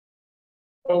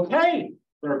Okay,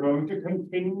 we're going to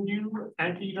continue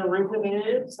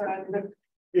antiderivatives and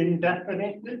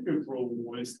indefinite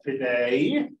integrals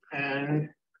today. And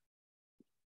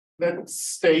let's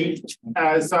state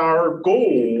as our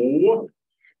goal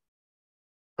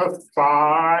to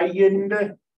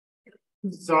find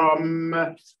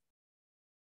some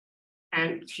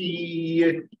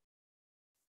antiderivative.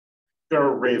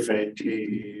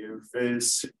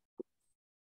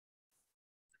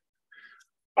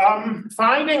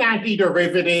 Finding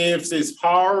antiderivatives is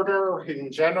harder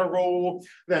in general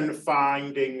than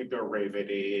finding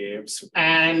derivatives.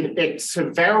 And it's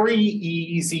very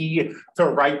easy to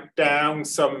write down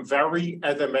some very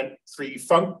elementary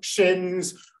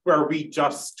functions where we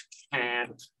just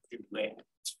can't do it.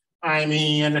 I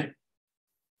mean,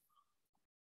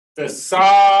 the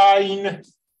sine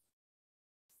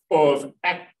of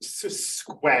x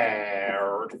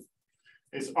squared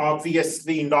is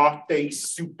obviously not a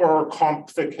super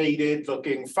complicated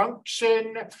looking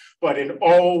function, but in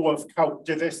all of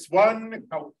calculus 1,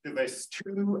 calculus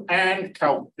 2, and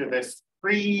calculus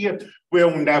 3,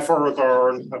 we'll never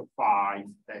learn to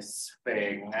find this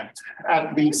thing,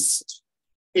 at least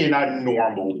in a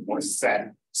normal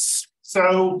sense.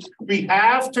 So we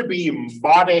have to be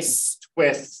modest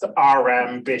with our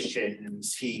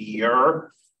ambitions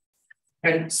here.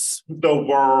 Hence the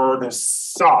word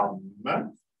sum.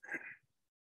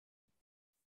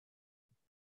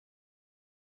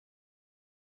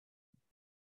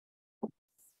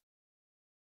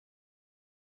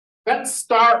 Let's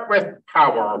start with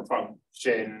power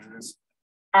functions.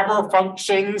 Power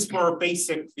functions were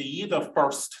basically the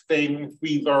first thing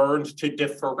we learned to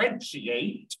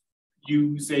differentiate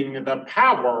using the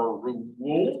power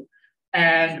rule.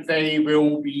 And they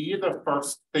will be the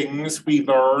first things we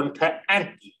learn to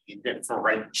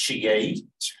anti-differentiate.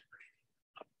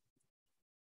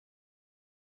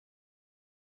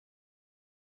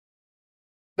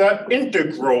 The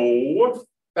integral,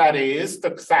 that is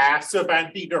the class of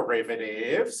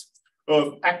antiderivatives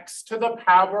of x to the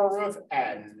power of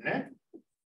n,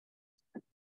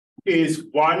 is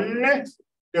 1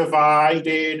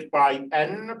 divided by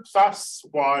n plus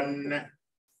 1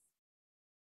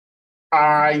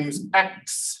 times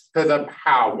x to the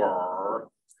power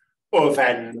of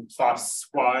n plus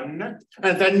 1.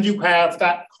 And then you have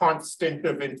that constant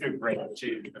of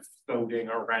integration floating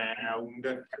around.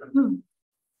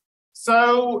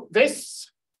 So this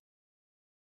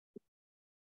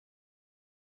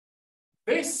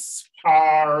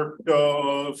part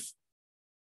of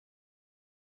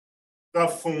the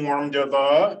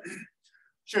formula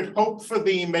should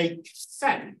hopefully make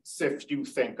sense if you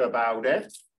think about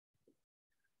it.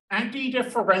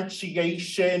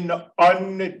 Anti-differentiation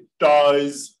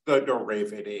undoes the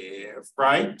derivative,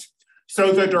 right?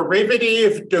 So the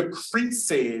derivative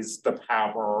decreases the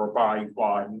power by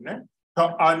 1.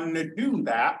 To undo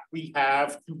that, we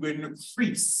have to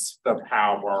increase the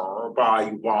power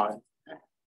by 1.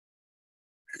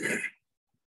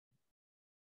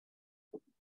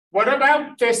 What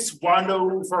about this 1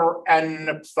 over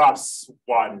n plus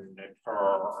 1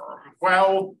 term?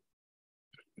 Well,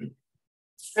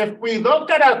 if we look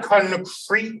at a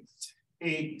concrete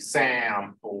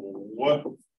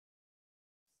example,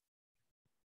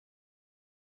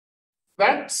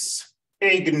 let's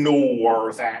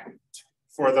ignore that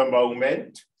for the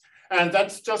moment. And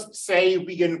let's just say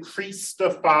we increase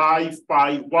the 5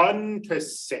 by 1 to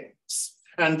 6.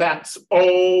 And that's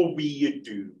all we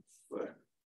do.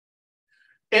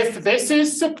 If this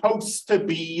is supposed to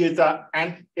be the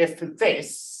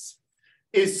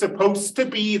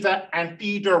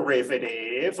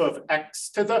antiderivative of x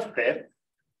to the 5th,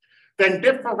 then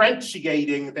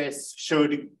differentiating this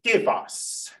should give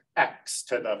us x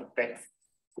to the 5th.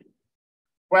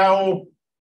 Well,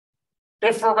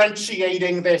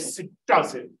 differentiating this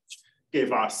doesn't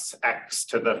give us x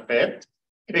to the 5th.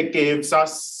 It gives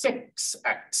us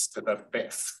 6x to the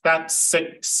 5th. That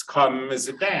 6 comes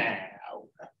down.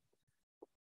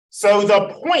 So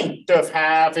the point of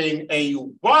having a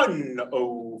 1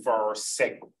 over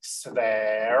 6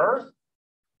 there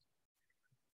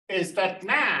is that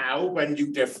now when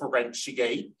you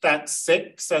differentiate, that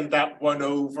 6 and that 1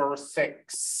 over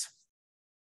 6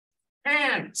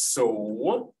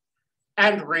 cancel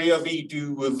and really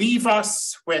do leave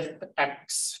us with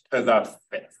x to the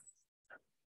 5th.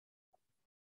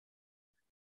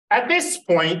 At this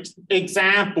point,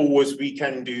 examples we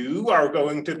can do are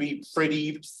going to be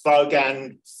pretty plug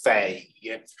and play.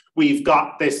 We've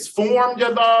got this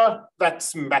formula,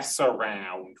 let's mess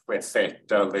around with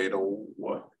it a little.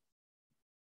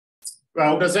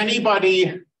 Well, does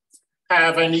anybody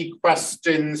have any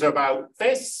questions about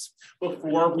this?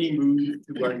 before we move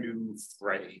to a new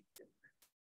phrase.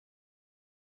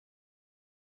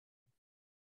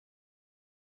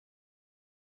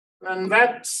 And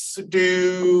let's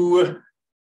do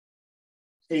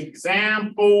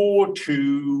example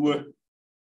 2,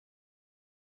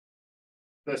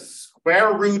 the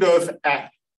square root of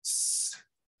x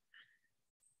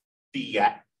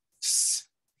dx.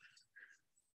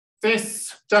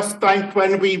 This, just like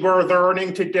when we were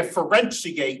learning to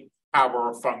differentiate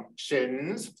power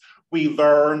functions, we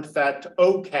learned that,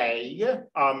 okay,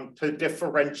 to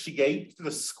differentiate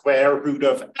the square root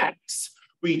of x,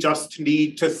 we just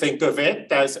need to think of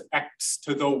it as x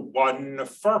to the 1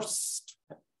 first,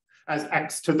 as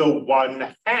x to the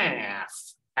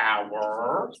 1/2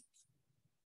 power.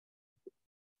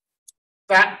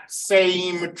 That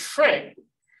same trick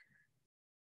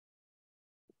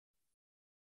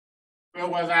will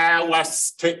allow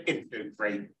us to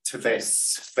integrate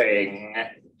this thing.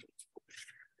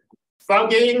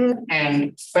 Plugging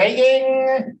and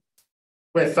playing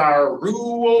with our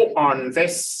rule on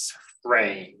this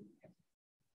frame.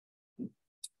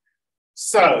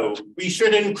 So we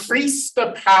should increase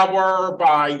the power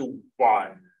by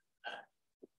 1.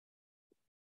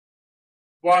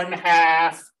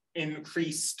 1/2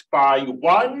 increased by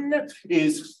 1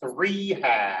 is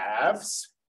 3/2.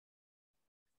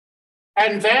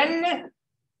 And then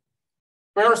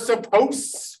we're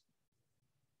supposed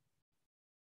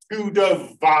to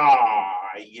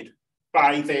divide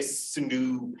by this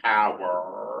new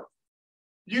power.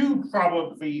 You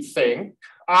probably think,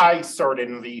 I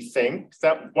certainly think,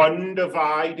 that 1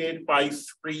 divided by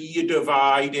 3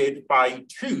 divided by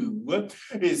 2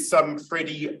 is some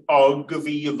pretty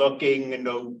ugly looking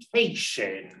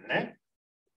notation.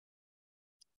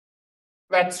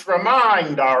 Let's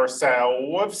remind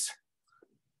ourselves,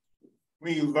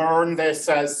 we learn this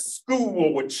as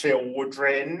school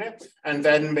children and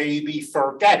then maybe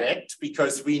forget it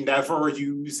because we never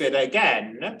use it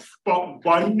again. But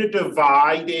 1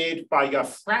 divided by a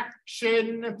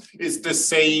fraction is the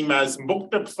same as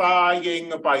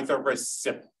multiplying by the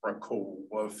reciprocal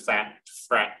of that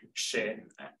fraction.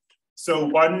 So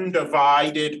 1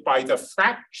 divided by the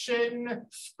fraction,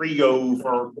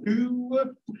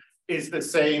 3/2, is the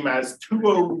same as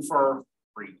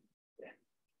 2/3.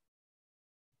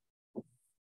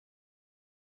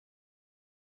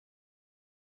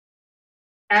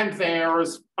 And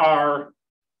there's our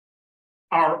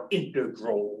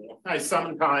integral. I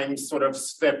sometimes sort of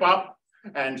slip up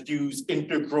and use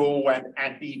integral and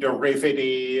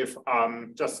antiderivative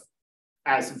just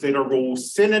as literal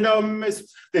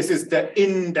synonyms. This is the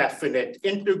indefinite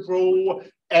integral.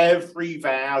 Every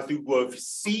value of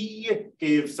c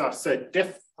gives us a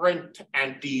different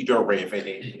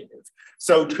antiderivative.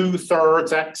 So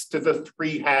 2/3 x to the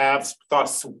 3/2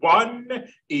 plus 1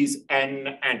 is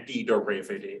n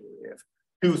antiderivative.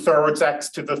 2/3 x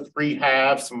to the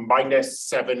 3/2 minus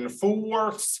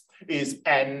 7/4 is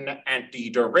n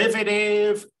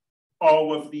antiderivative.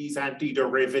 All of these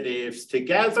antiderivatives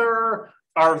together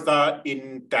are the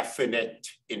indefinite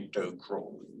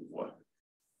integral.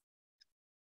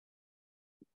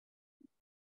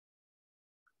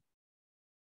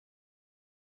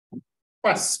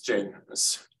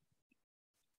 Questions?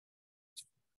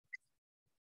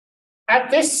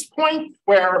 At this point,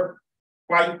 we're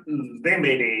quite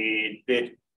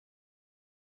limited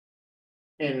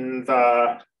in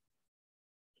the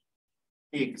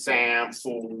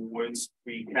examples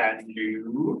we can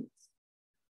do.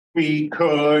 We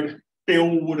could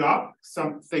build up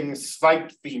something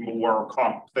slightly more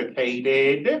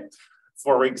complicated.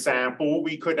 For example,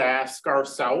 we could ask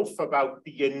ourselves about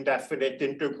the indefinite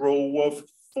integral of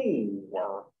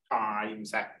 4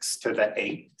 times x to the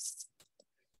 8th.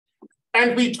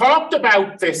 And we talked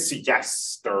about this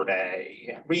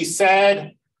yesterday. We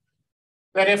said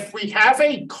that if we have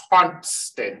a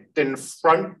constant in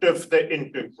front of the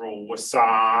integral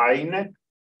sign,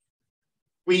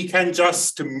 we can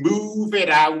just move it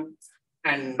out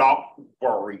and not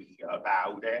worry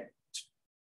about it.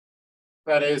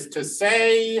 That is to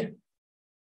say,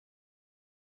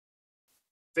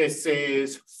 this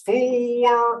is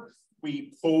 4,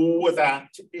 we pull that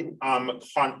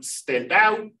constant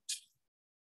out,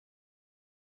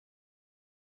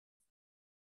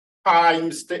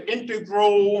 times the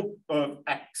integral of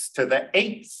x to the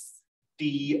 8th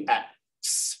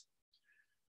dx.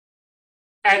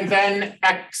 And then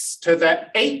x to the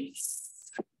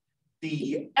 8th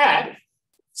dx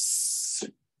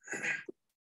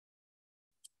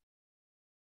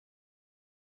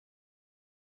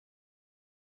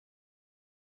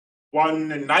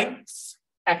 1/9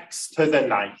 x to the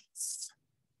 9th.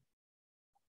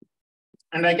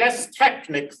 And I guess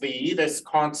technically this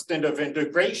constant of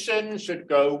integration should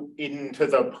go into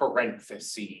the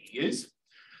parentheses.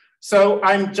 So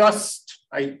just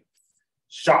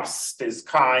is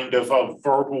kind of a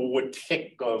verbal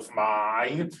tick of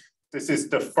mine. This is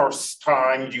the first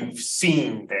time you've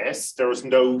seen this. There's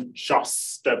no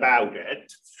just about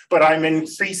it. But I'm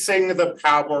increasing the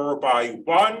power by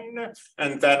 1,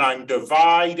 and then I'm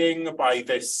dividing by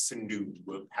this new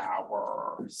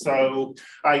power. So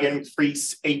I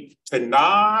increase 8 to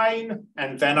 9,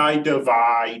 and then I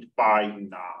divide by 9.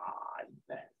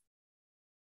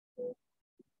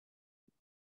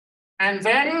 And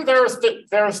then there's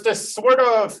this sort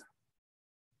of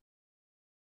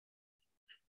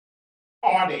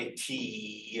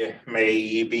oddity,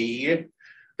 maybe.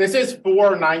 This is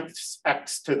 4/9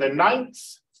 x to the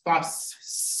 9th plus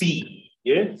c.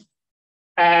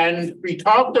 And we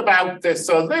talked about this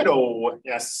a little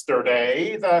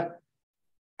yesterday. The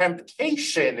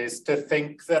temptation is to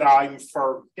think that I'm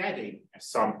forgetting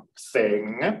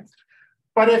something.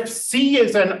 But if c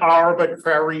is an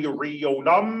arbitrary real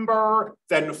number,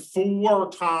 then 4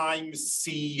 times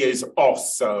c is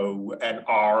also an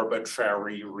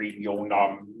arbitrary real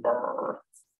number.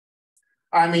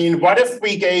 I mean, what if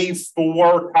we gave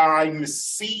 4 times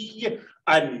c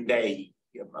a name?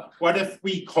 What if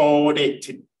we called it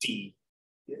d?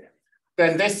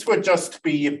 Then this would just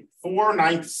be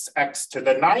 4/9 x to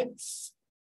the 9th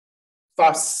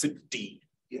plus d.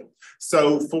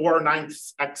 So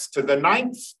 4/9 x to the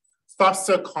 9th plus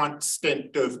a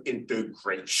constant of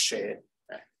integration.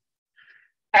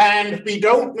 And we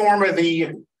don't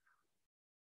normally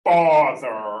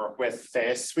bother with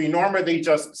this. We normally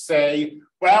just say,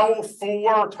 well,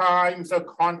 4 times a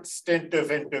constant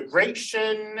of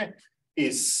integration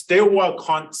is still a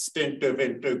constant of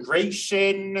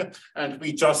integration, and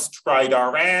we just write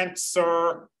our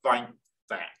answer like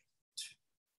that.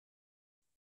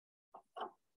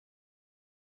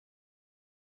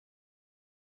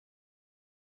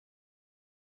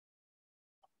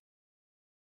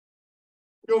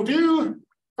 We'll do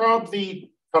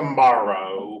probably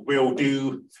tomorrow, we'll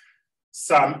do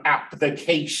some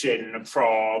application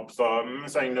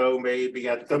problems. I know maybe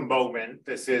at the moment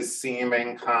this is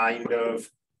seeming kind of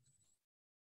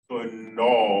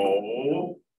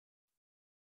banal.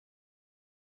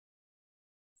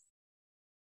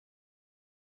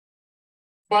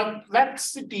 But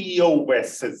let's deal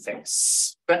with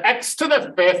this. The x to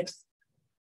the 5th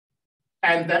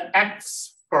and the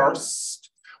x first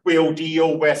we'll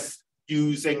deal with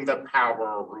using the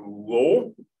power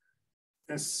rule.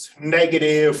 This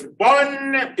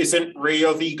 -1 isn't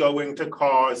really going to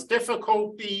cause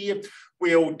difficulty.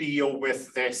 We'll deal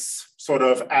with this sort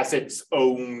of as its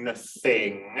own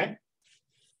thing.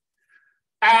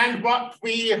 And what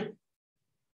we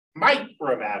might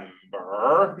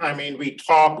remember, I mean, we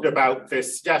talked about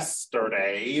this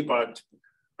yesterday, but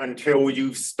until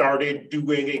you started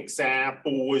doing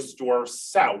examples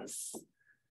yourself,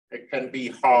 it can be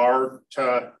hard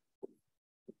to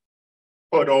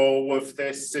put all of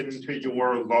this into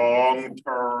your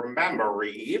long-term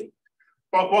memory.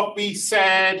 But what we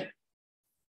said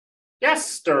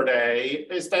yesterday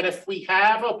is that if we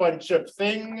have a bunch of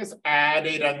things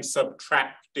added and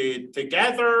subtracted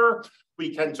together,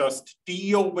 we can just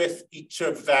deal with each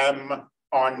of them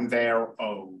on their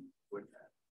own.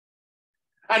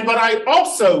 And what I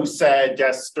also said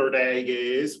yesterday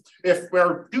is, if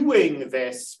we're doing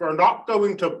this, we're not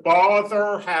going to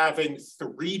bother having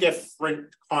 3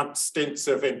 different constants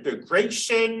of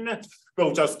integration.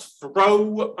 We'll just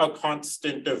throw a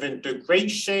constant of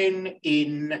integration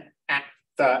in at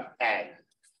the end.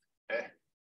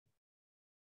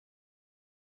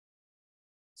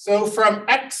 So from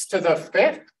x to the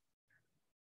 5th,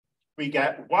 we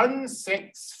get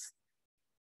 1/6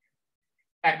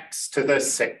 x to the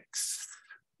 6th.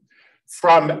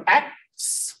 From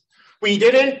x, we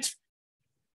didn't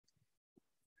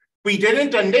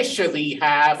initially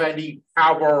have any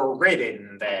power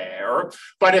written there,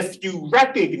 but if you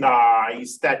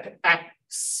recognize that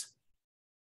x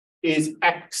is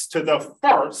x to the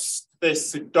 1st,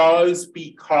 this does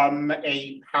become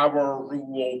a power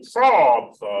rule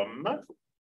problem.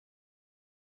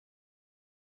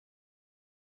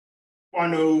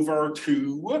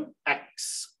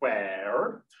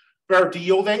 1/2x². We're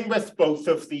dealing with both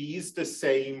of these the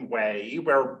same way.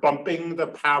 We're bumping the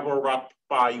power up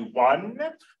by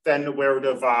 1, then we're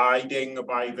dividing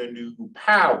by the new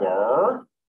power,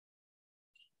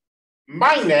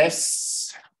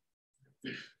 minus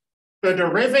the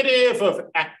derivative of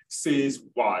x is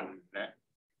 1.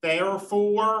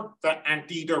 Therefore, the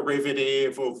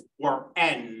antiderivative of, or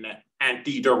n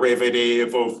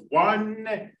antiderivative of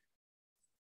 1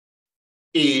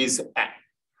 is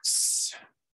x.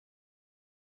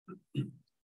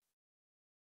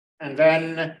 And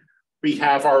then we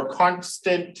have our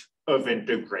constant of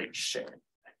integration.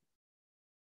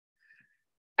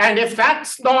 And if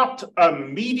that's not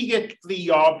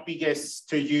immediately obvious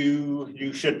to you,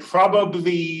 you should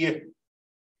probably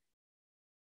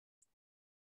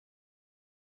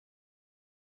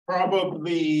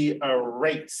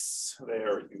erase,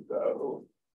 there you go.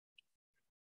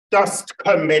 Just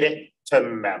commit it to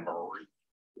memory.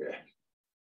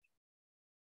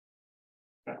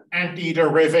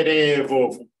 Antiderivative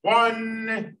of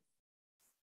 1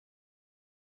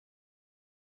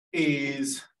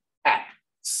 is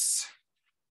x.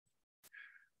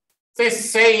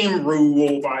 This same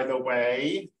rule, by the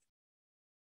way,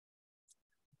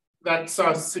 lets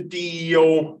us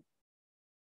deal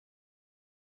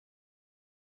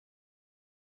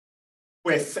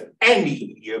with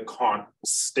any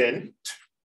constant.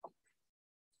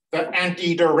 The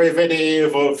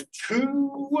antiderivative of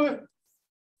 2,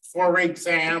 for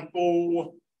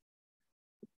example,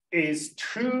 is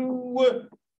 2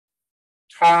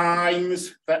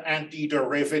 times the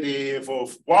antiderivative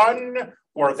of 1,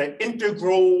 or the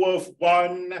integral of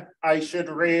 1, I should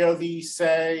really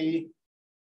say,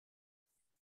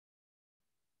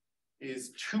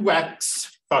 is 2x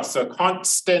plus a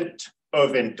constant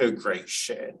of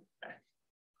integration.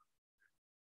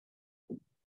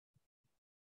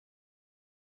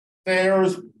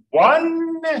 There's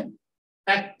one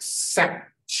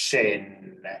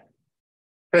exception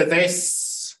to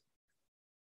this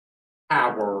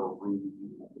power rule.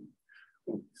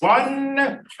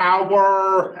 1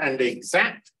 power and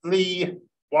exactly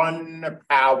 1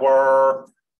 power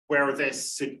where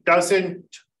this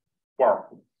doesn't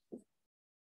work.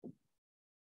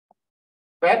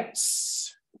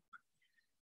 Let's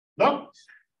look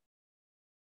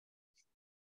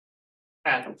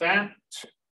at that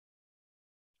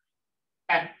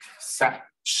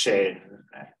exception.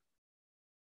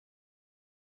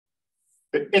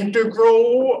 The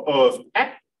integral of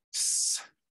x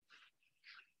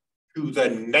to the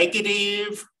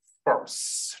negative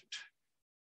first.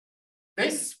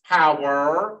 This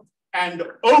power and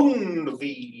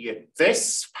only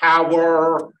this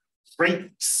power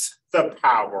breaks the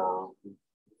power.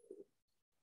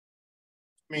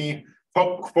 Let me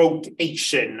put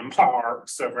quotation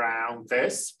marks around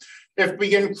this. If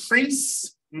we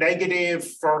increase negative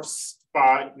first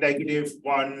by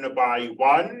 -1 by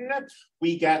 1,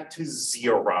 we get to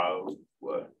 0.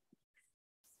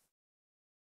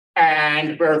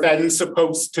 And we're then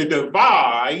supposed to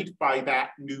divide by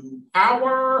that new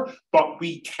power, but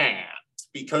we can't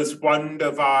because 1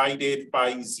 divided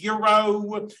by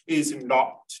 0 is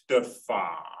not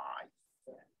defined.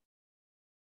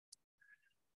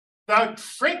 The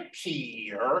trick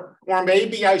here, or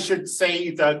maybe I should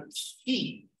say the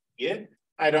key,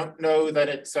 I don't know that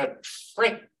it's a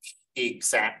trick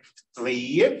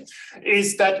exactly,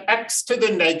 is that x to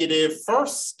the negative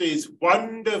first is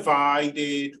 1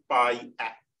 divided by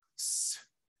x.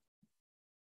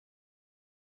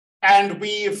 And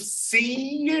we've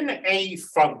seen a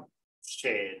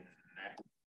function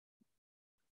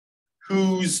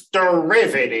whose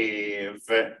derivative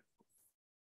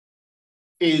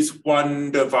is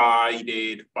 1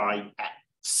 divided by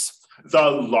x, the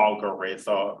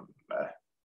logarithm.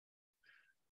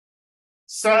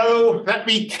 So let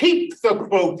me keep the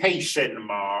quotation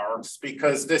marks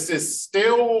because this is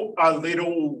still a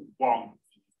little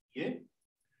wonky.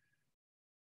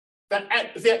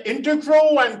 The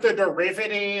integral and the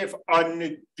derivative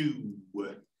undo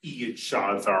each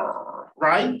other,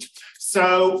 right?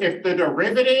 So if the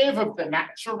derivative of the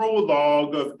natural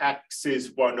log of x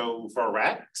is 1 over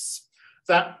x,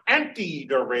 the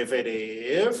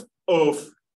antiderivative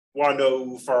of 1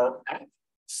 over x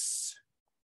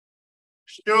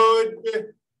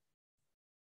should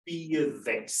be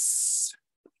this,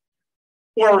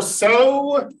 or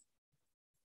so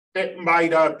it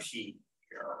might appear.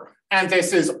 And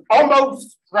this is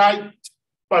almost right,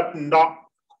 but not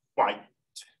quite.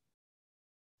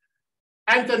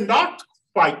 And the not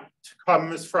quite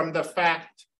comes from the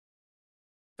fact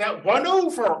that 1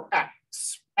 over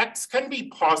x can be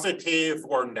positive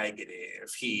or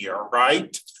negative here,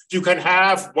 right? You can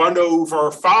have 1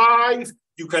 over 5,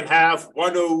 you can have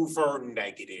 1 over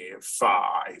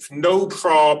 -5. No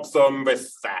problem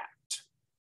with that.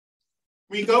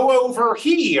 We go over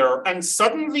here and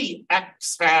suddenly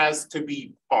x has to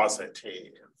be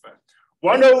positive.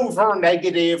 1 over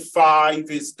 -5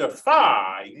 is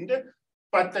defined,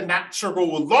 but the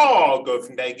natural log of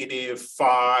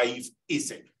 -5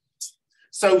 isn't.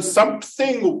 So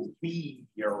something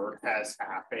weird has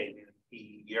happened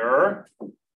here.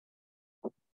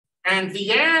 And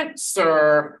the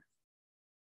answer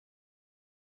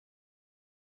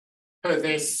to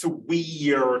this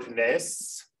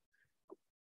weirdness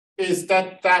is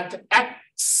that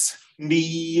X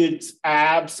needs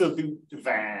absolute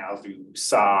value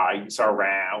signs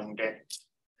around it.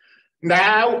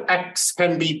 Now X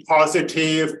can be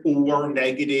positive or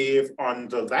negative on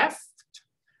the left,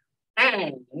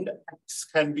 and X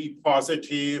can be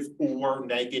positive or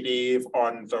negative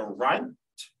on the right.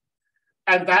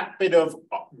 And that bit of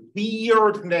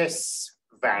weirdness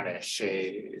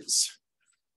vanishes.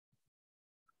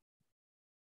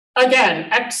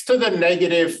 Again, X to the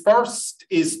negative first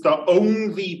is the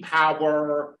only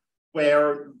power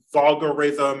where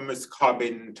logarithms come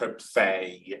into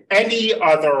play. Any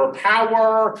other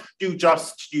power, you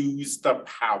just use the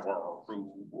power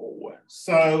rule.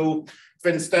 So if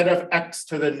instead of X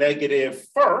to the negative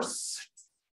first,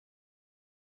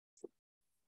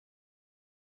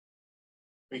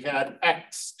 we had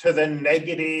X to the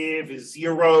negative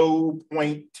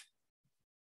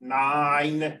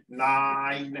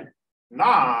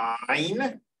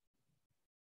 0.999.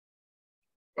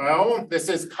 Well, this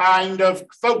is kind of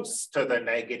close to the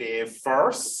negative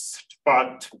first,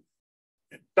 but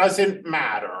it doesn't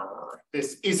matter.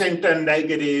 This isn't a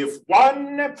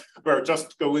 -1. We're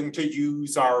just going to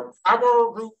use our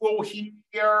power rule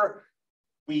here.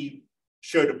 We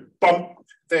should bump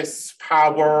this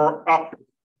power up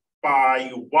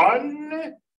by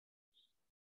 1.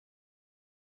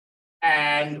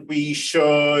 And we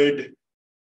should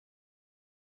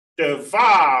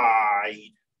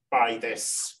divide by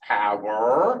this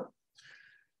power.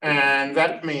 And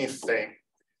let me think.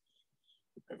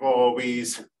 I've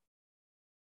always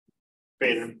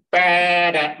been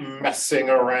bad at messing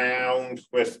around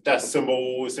with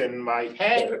decimals in my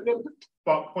head,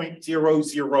 but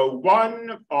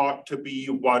 0.001 ought to be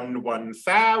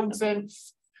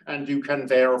 1/1000th. And you can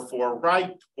therefore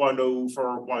write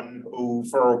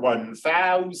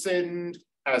 1/1/1000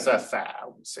 as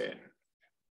 1,000.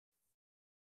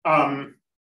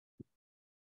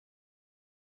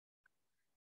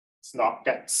 Let's not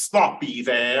get sloppy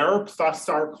there, plus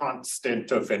our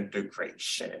constant of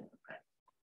integration.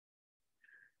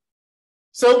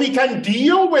 So we can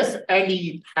deal with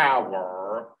any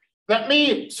power. Let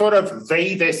me sort of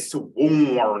lay this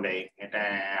warning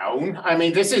down. I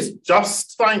mean, this is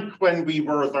just like when we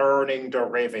were learning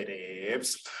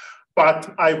derivatives,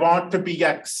 but I want to be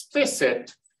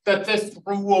explicit that this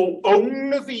rule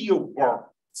only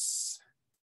works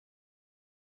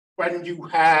when you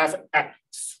have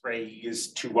X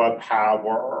raised to a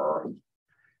power.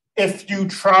 If you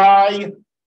try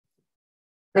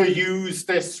to use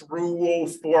this rule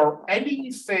for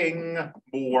anything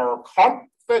more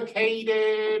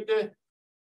complicated,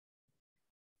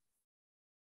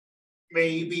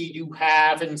 maybe you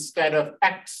have, instead of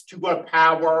X to a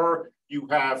power, you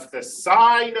have the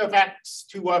sine of X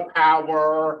to a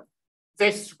power.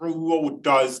 This rule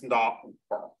does not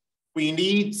work. We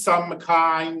need some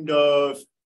kind of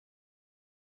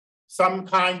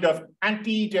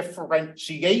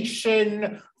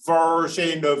anti-differentiation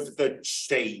version of the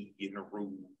chain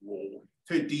rule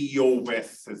to deal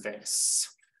with this.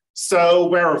 So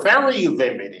we're very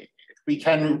limited. We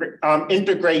can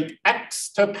integrate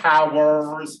X to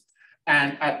powers,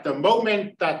 and at the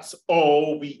moment, that's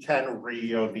all we can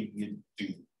really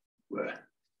do.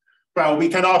 Well, we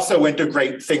can also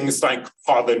integrate things like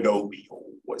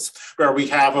polynomials, where we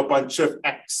have a bunch of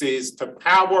X's to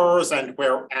powers and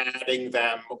we're adding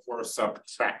them or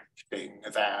subtracting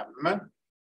them.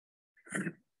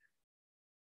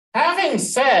 Having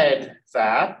said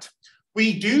that,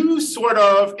 we do sort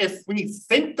of, if we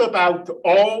think about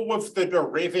all of the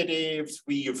derivatives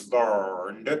we've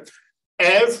learned,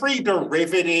 every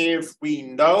derivative we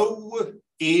know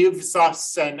gives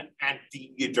us an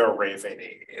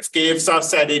antiderivative, gives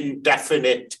us an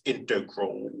indefinite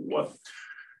integral.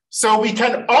 So we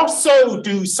can also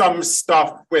do some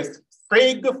stuff with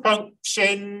trig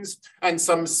functions and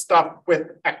some stuff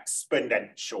with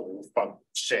exponential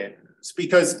functions,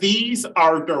 because these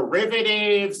are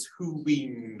derivatives who we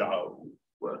know.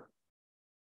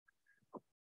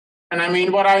 And I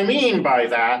mean, what I mean by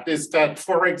that is that,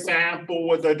 for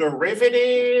example, the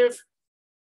derivative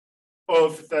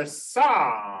of the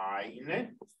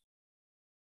sine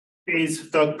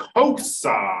is the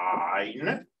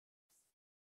cosine,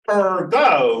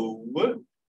 ergo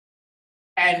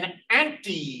an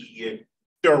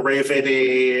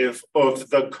antiderivative of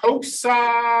the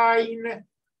cosine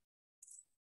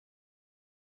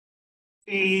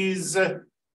is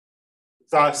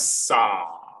the sine.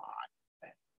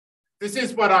 This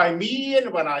is what I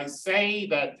mean when I say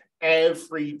that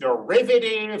every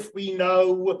derivative we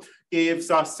know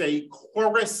gives us a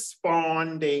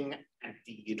corresponding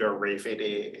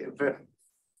antiderivative.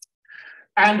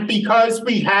 And because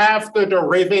we have the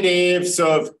derivatives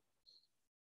of,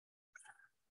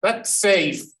 let's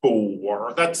say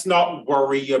 4, let's not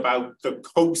worry about the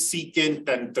cosecant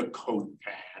and the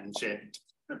cotangent,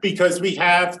 because we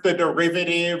have the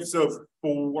derivatives of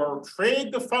 4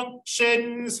 trig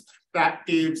functions. That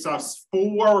gives us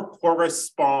 4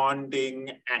 corresponding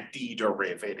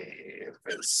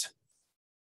antiderivatives.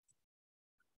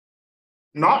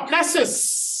 Not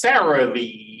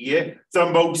necessarily the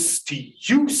most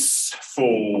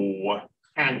useful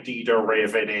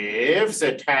antiderivatives,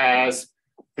 it has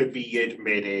to be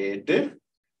admitted.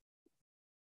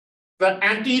 The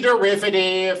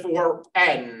antiderivative, or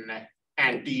n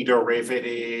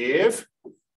antiderivative,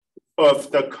 of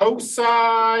the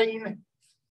cosine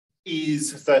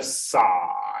is the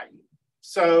sine.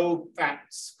 So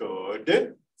that's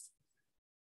good.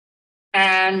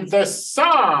 And the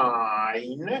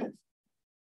sine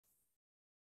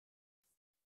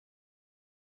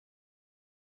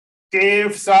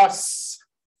gives us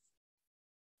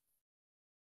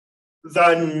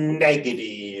the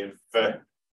negative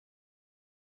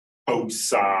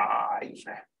cosine.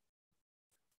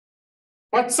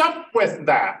 What's up with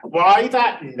that? Why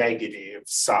that negative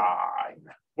sign?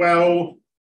 Well,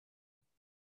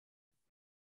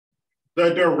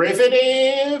 the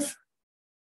derivative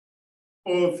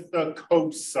of the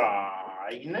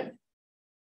cosine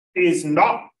is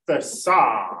not the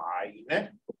sine.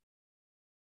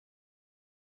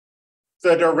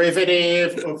 The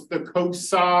derivative of the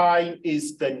cosine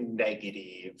is the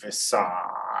negative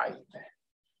sine.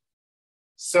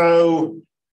 So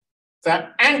the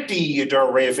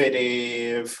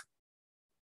antiderivative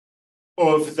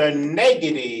of the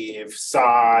negative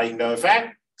sine of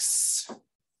x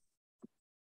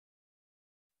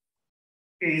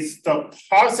is the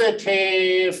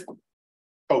positive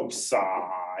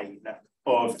cosine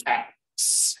of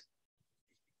x.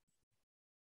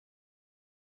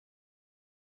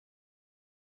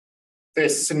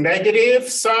 This negative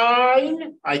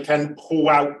sign I can pull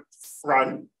out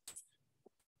front.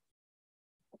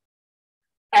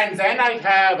 And then I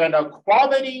have an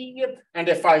equality, and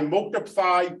if I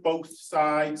multiply both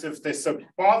sides of this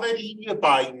equality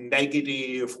by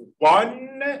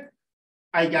 -1,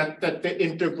 I get that the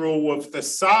integral of the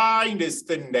sine is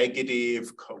the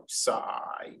negative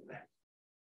cosine.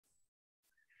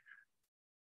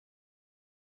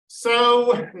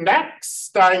 So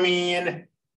next, in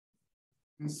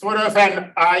sort of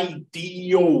an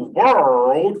ideal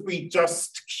world, we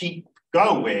just keep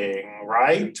going,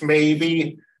 right?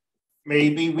 Maybe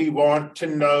we want to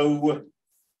know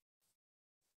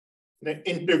the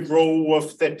integral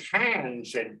of the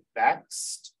tangent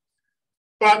next.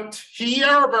 But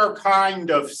here we're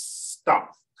kind of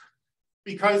stuck,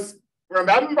 because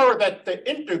remember that the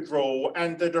integral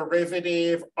and the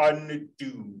derivative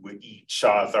undo each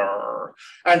other.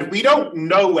 And we don't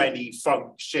know any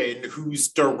function whose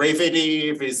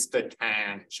derivative is the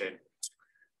tangent.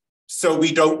 So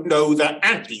we don't know the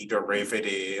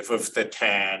antiderivative of the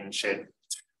tangent.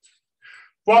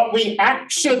 What we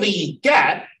actually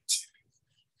get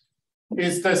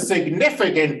is the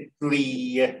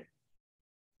significantly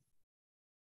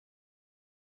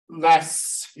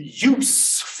less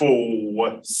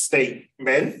useful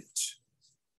statement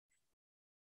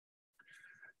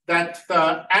that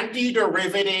the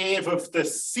antiderivative of the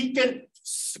secant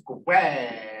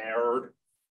squared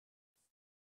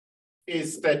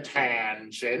is the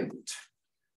tangent.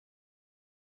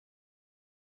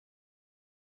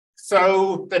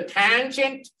 So the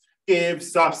tangent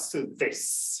gives us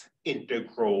this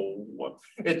integral.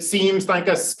 It seems like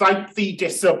a slightly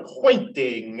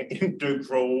disappointing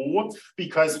integral,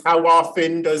 because how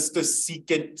often does the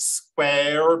secant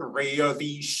squared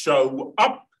really show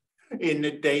up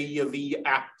in daily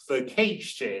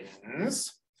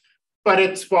applications? But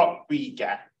it's what we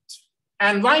get.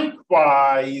 And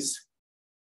likewise,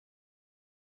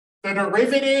 the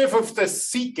derivative of the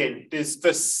secant is the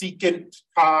secant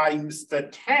times the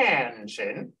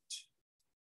tangent.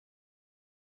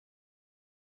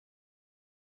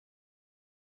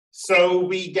 So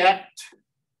we get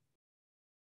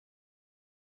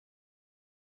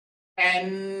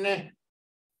an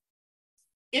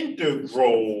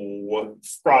integral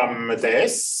from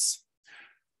this,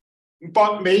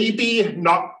 but maybe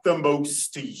not the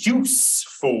most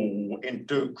useful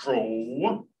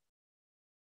integral.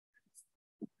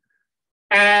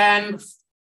 And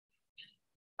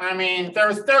I mean,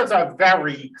 there's a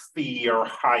very clear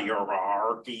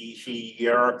hierarchy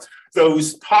here.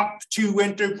 Those top two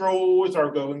integrals are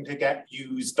going to get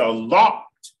used a lot.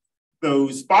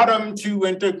 Those bottom two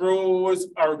integrals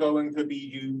are going to be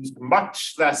used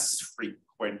much less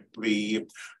frequently.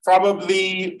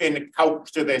 Probably in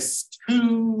Calculus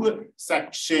 2,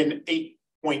 section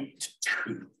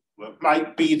 8.2. It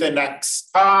might be the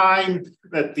next time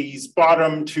that these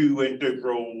bottom two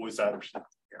integrals appear.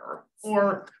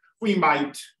 Or we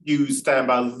might use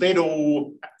them a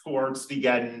little towards the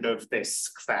end of this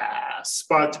class,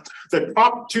 but the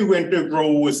top two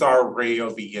integrals are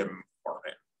really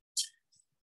important.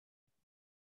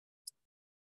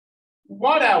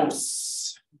 What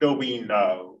else do we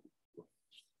know?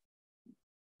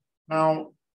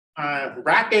 Now,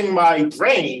 racking my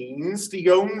brains,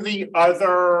 the only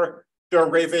other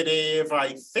derivative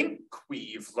I think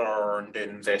we've learned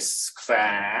in this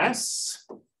class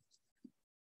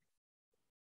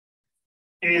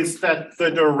is that the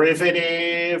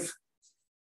derivative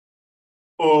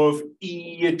of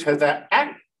e to the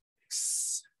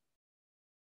x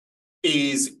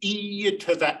is e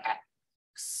to the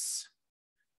x.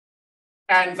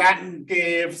 And that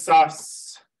gives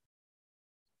us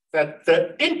that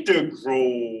the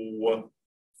integral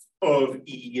of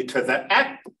e to the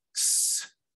x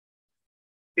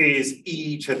is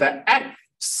e to the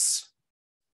x,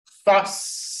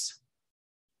 thus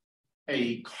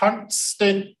a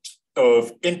constant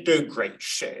of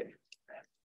integration.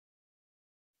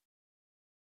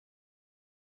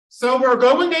 So we're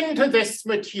going into this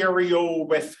material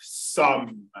with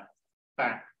some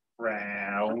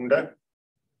background,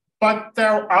 but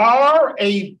there are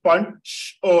a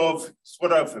bunch of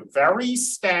sort of very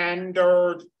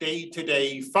standard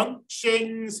day-to-day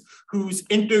functions whose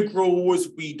integrals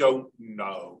we don't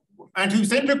know, and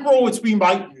whose integrals we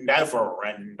might never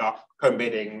end up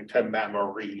committing to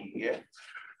memory.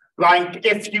 Like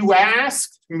if you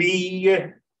asked me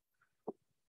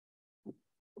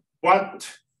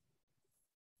what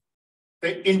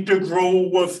the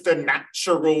integral of the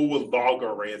natural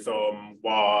logarithm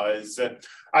was,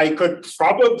 I could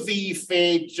probably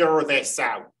figure this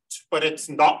out, but it's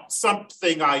not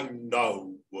something I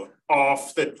know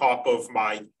off the top of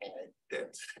my head.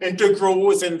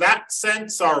 Integrals in that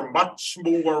sense are much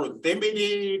more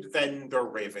limited than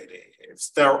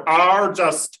derivatives. There are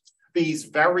just these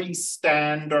very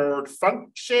standard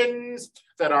functions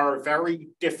that are very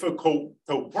difficult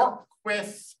to work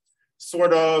with,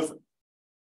 sort of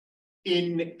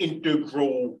in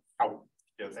integral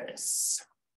calculus.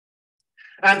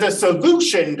 And the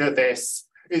solution to this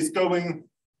is looking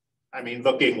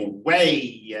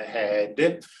way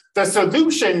ahead. The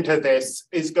solution to this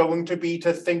is going to be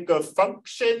to think of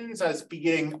functions as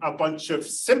being a bunch of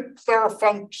simpler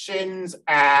functions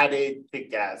added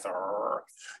together.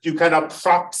 You can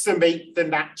approximate the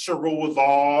natural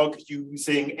log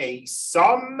using a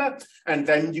sum, and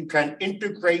then you can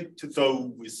integrate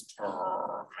those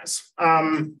terms.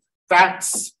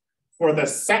 That's for the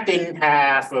second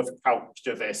half of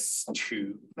Calculus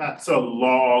 2. That's a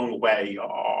long way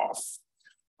off.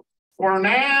 For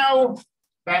now,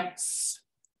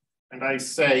 and I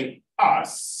say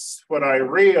us, what I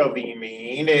really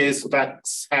mean is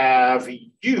let's have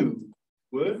you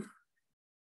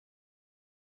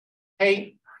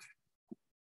take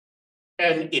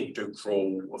an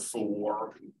integral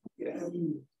for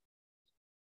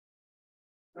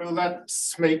So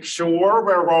let's make sure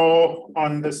we're all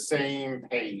on the same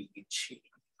page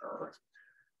here.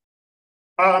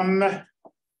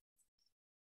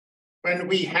 When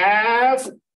we have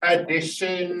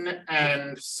addition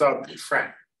and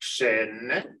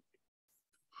subtraction,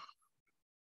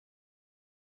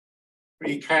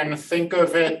 we can think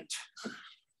of it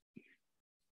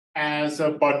as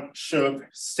a bunch of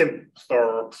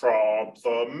simpler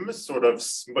problems sort of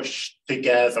smushed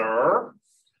together.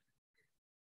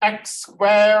 X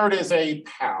squared is a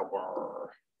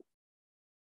power.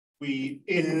 We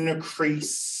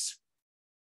increase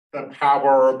the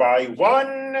power by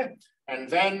 1, and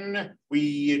then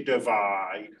we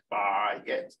divide by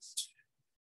it.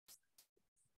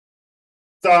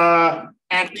 The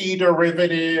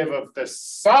antiderivative of the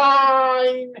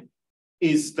sign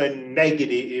is the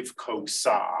negative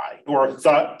cosine, or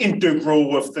the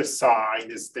integral of the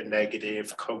sign is the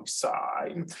negative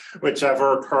cosine,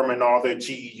 whichever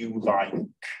terminology you like.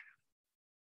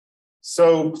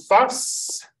 So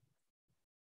thus,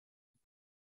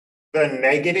 the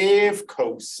negative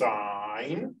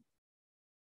cosine,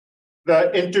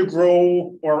 the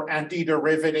integral or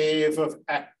antiderivative of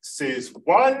x is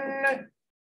 1,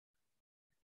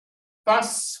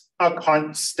 thus a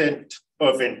constant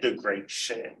of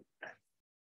integration.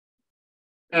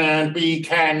 And we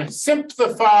can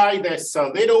simplify this a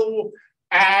little.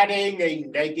 Adding a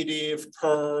negative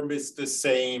term is the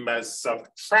same as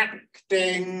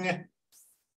subtracting,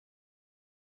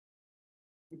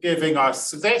 giving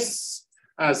us this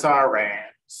as our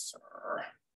answer.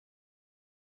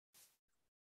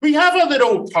 We have a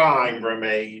little time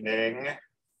remaining.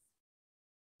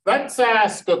 Let's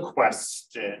ask a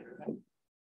question.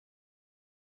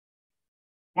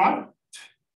 What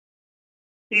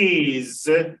is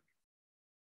the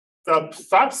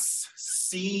plus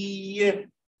C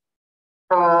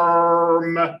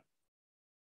term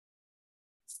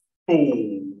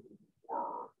for?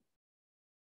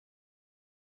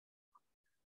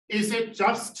 Is it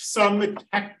just some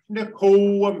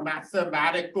technical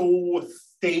mathematical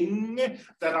thing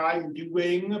that I'm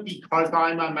doing because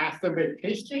I'm a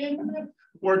mathematician?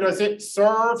 Or does it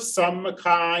serve some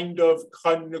kind of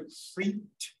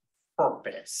concrete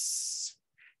purpose?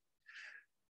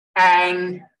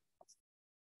 And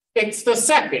it's the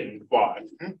second one.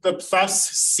 The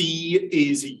plus C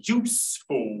is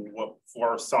useful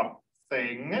for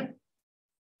something.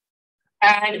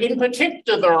 And in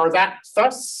particular, that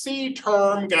plus C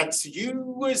term gets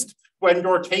used when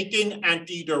you're taking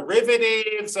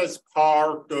antiderivatives as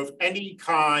part of any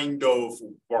kind of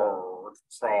word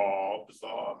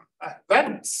problem.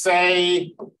 Let's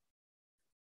say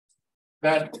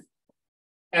that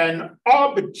an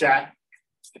object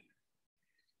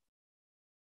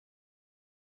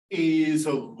is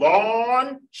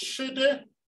launched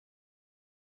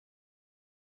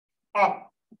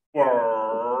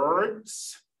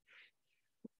upwards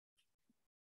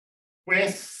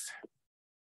with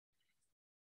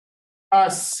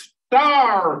a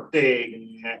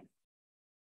starting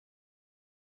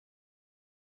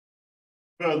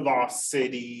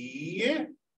velocity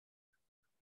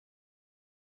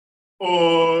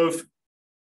of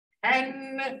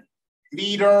 10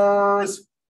 meters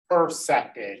per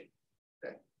second.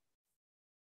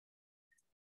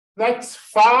 Let's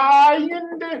find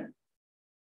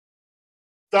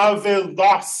the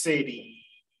velocity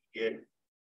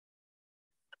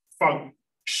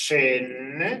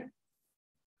function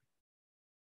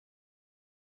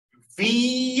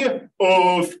v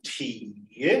of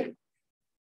t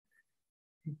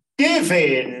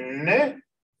given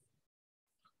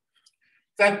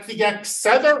that the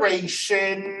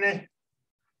acceleration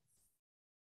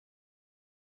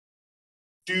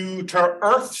due to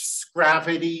Earth's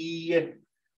gravity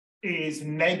is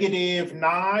negative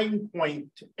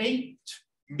 9.8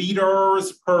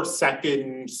 meters per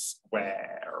second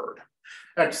squared.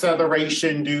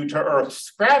 Acceleration due to Earth's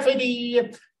gravity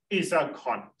is a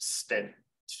constant.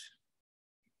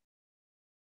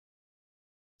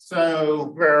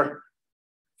 So we're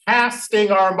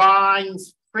casting our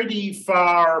minds pretty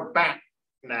far back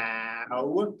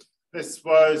now. This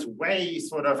was way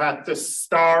sort of at the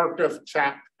start of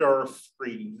chapter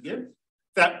 3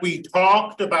 that we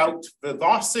talked about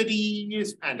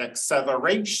velocities and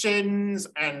accelerations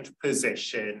and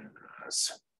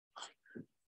positions.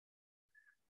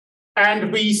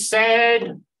 And we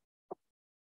said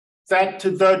that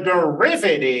the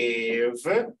derivative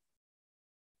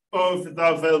of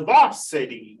the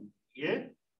velocity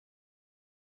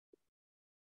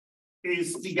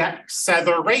is the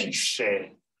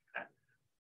acceleration.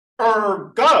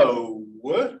 Ergo,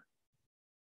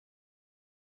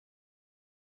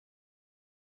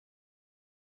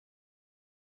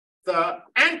 the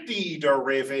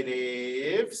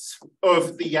antiderivatives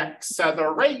of the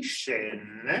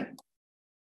acceleration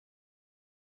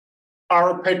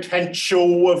are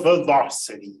potential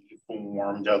velocity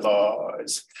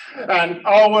formulas. And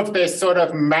all of this sort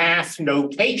of math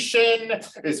notation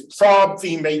is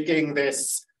probably making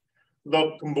this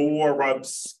look more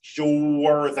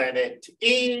obscure than it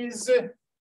is.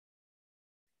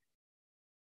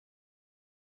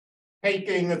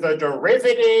 Taking the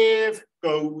derivative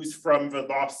goes from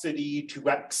velocity to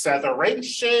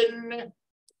acceleration.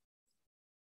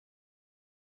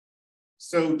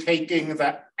 So taking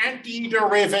the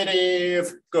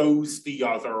antiderivative goes the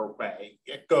other way.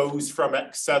 It goes from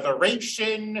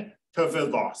acceleration to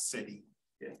velocity.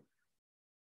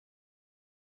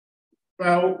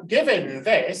 Well, given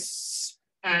this,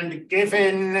 and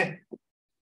given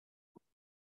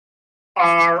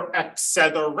our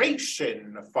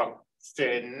acceleration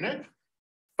function,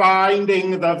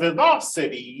 finding the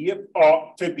velocity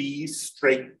ought to be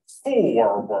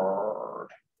straightforward.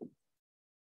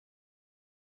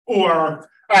 Or,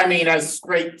 I mean, as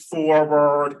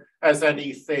straightforward as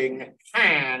anything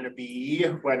can be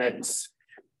when it's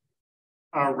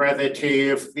a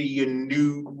relatively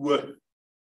new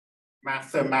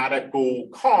mathematical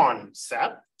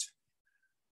concept,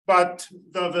 but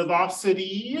the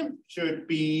velocity should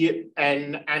be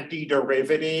an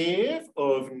antiderivative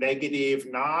of negative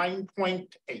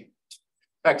 9.8.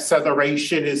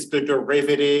 Acceleration is the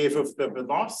derivative of the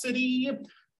velocity.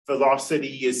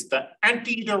 Velocity is the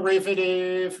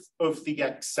antiderivative of the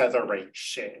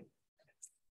acceleration.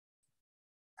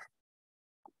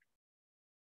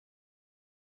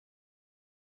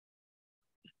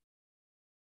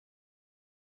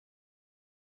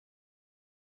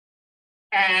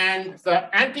 And the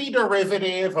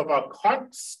antiderivative of a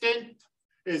constant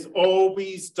is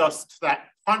always just that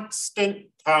constant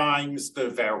times the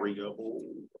variable.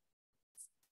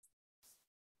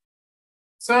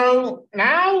 So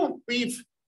now we're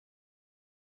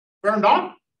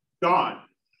not done,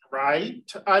 right?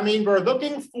 I mean, we're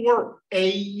looking for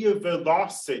a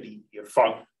velocity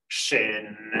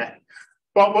function,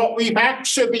 but what we've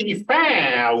actually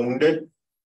found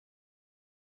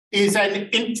is an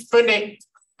infinite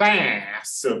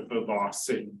class of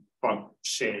velocity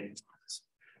functions.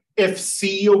 If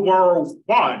C were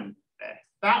 1,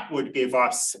 that would give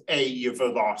us a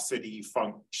velocity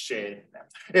function.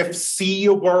 If C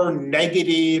were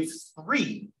negative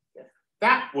 3,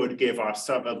 that would give us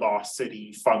a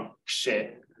velocity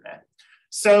function.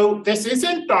 So this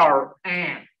isn't our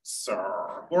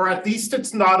answer, or at least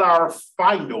it's not our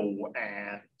final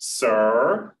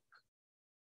answer.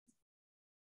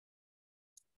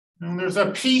 And there's a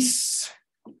piece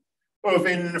of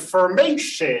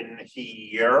information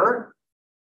here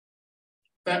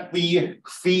that we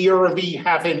clearly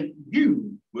haven't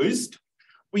used.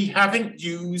 We haven't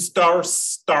used our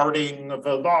starting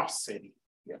velocity.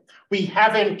 We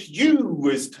haven't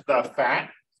used the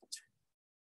fact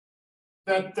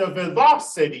that the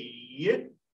velocity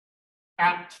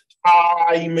at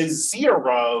time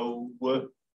 0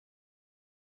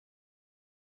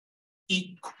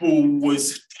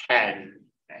 equals 10.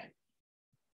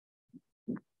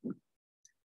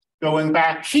 Going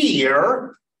back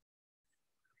here,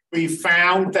 we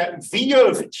found that V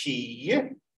of t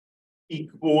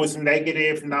equals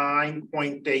negative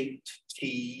 9.8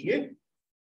 t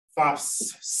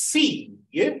plus C.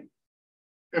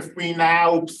 If we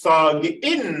now plug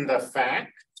in the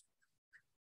fact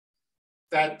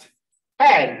that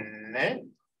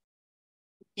 10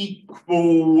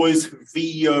 equals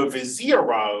V of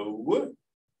 0,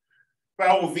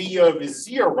 well, V of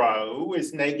 0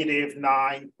 is negative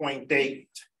 9.8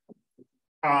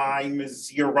 times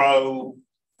 0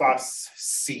 plus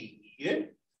C.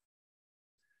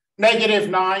 Negative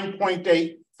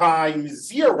 9.8 times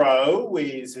 0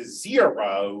 is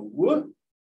 0.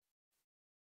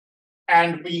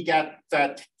 And we get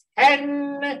that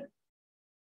 10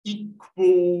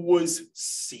 equals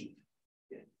C.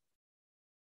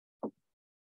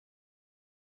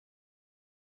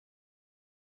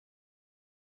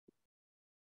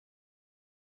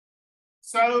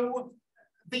 So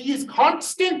these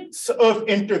constants of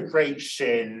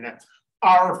integration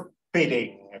are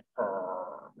fitting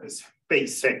terms,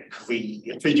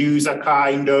 basically, to use a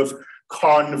kind of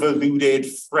convoluted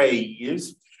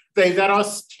phrase. They let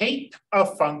us take a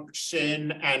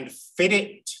function and fit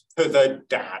it to the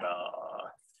data.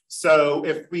 So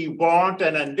if we want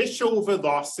an initial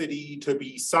velocity to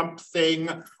be something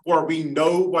where we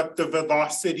know what the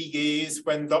velocity is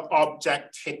when the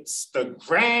object hits the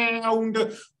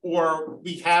ground, or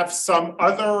we have some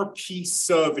other piece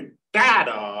of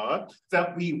data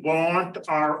that we want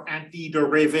our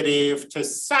antiderivative to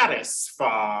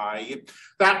satisfy,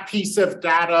 that piece of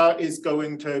data is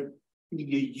going to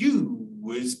be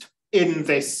used in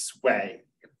this way,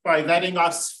 by letting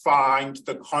us find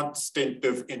the constant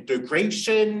of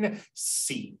integration,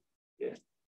 C.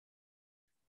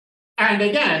 And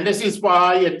again, this is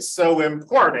why it's so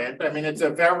important. I mean, it's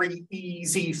a very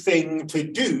easy thing to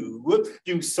do.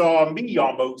 You saw me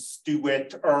almost do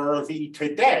it early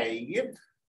today,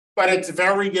 but it's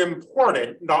very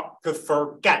important not to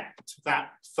forget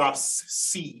that plus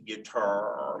C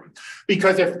term.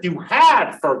 Because if you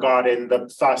had forgotten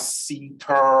the plus C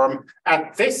term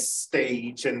at this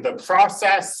stage in the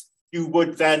process, you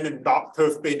would then not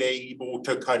have been able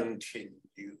to continue.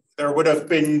 There would have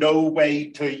been no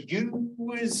way to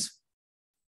use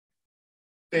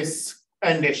this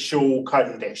initial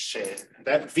condition,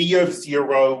 that V of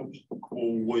 0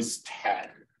 equals 10.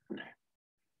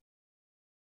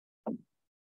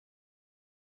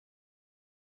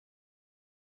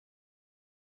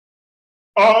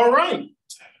 All right,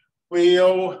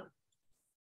 we'll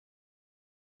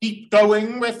keep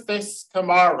going with this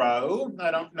tomorrow.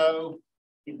 I don't know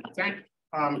exactly,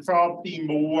 probably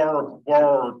more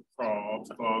word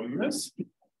problems.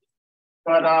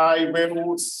 but I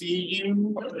will see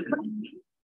you.